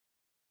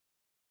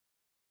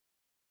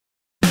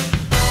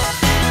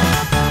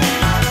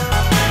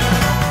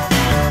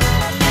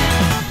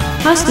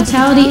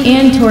hospitality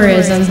and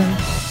tourism.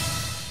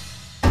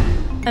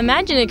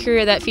 Imagine a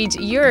career that feeds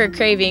your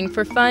craving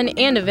for fun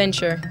and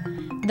adventure,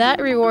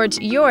 that rewards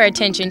your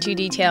attention to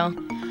detail,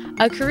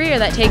 a career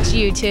that takes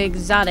you to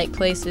exotic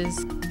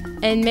places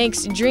and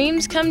makes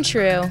dreams come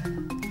true,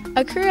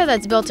 a career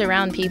that's built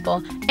around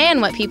people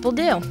and what people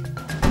do.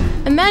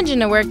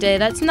 Imagine a workday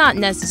that's not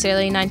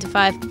necessarily 9 to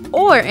 5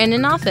 or in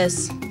an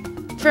office.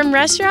 From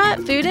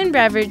restaurant, food and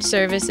beverage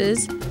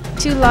services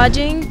to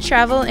lodging,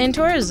 travel and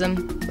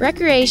tourism,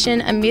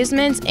 recreation,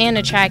 amusements and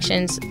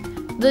attractions,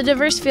 the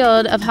diverse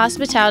field of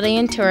hospitality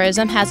and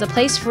tourism has a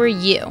place for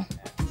you.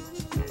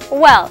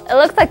 Well, it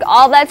looks like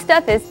all that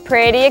stuff is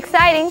pretty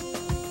exciting.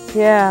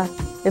 Yeah,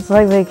 it's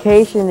like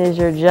vacation is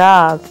your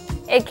job.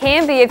 It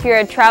can be if you're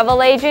a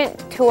travel agent,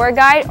 tour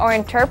guide, or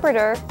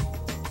interpreter.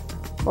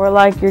 Or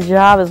like your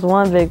job is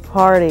one big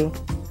party.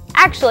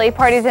 Actually,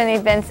 parties and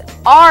events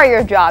are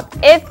your job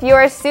if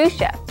you're a sous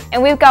chef.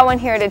 And we've got one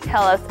here to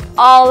tell us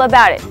all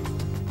about it.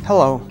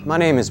 Hello, my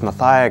name is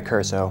Mathia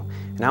Curso,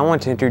 and I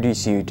want to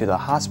introduce you to the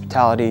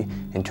Hospitality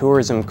and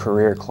Tourism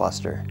Career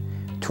Cluster.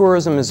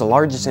 Tourism is the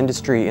largest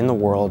industry in the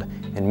world,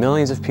 and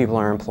millions of people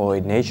are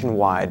employed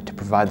nationwide to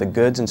provide the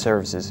goods and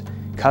services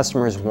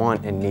customers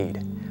want and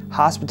need.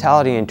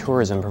 Hospitality and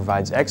tourism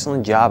provides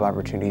excellent job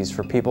opportunities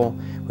for people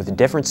with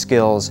different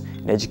skills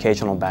and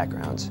educational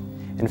backgrounds.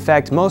 In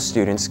fact, most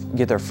students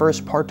get their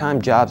first part-time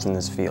jobs in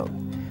this field.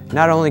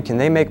 Not only can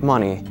they make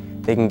money,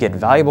 they can get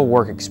valuable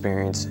work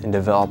experience and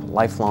develop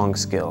lifelong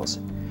skills.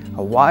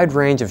 A wide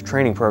range of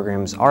training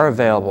programs are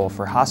available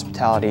for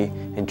hospitality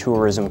and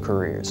tourism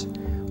careers.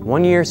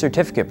 One-year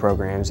certificate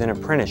programs and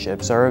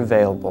apprenticeships are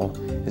available,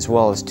 as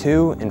well as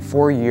 2- and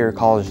 4-year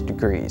college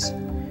degrees.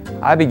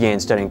 I began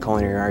studying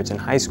culinary arts in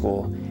high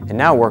school and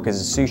now work as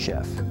a sous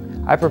chef.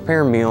 I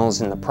prepare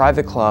meals in the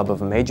private club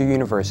of a major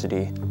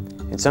university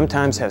and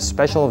sometimes have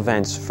special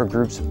events for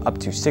groups up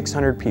to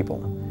 600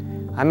 people.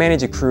 I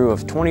manage a crew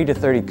of 20 to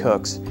 30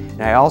 cooks,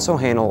 and I also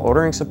handle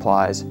ordering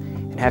supplies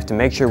and have to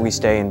make sure we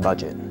stay in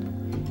budget.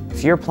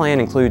 If your plan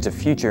includes a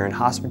future in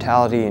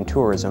hospitality and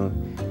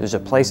tourism, there's a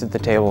place at the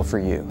table for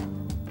you.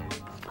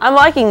 I'm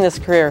liking this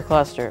career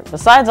cluster.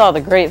 Besides all the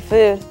great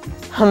food,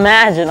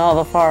 imagine all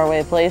the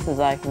faraway places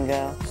I can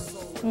go.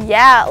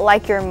 Yeah,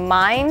 like your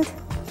mind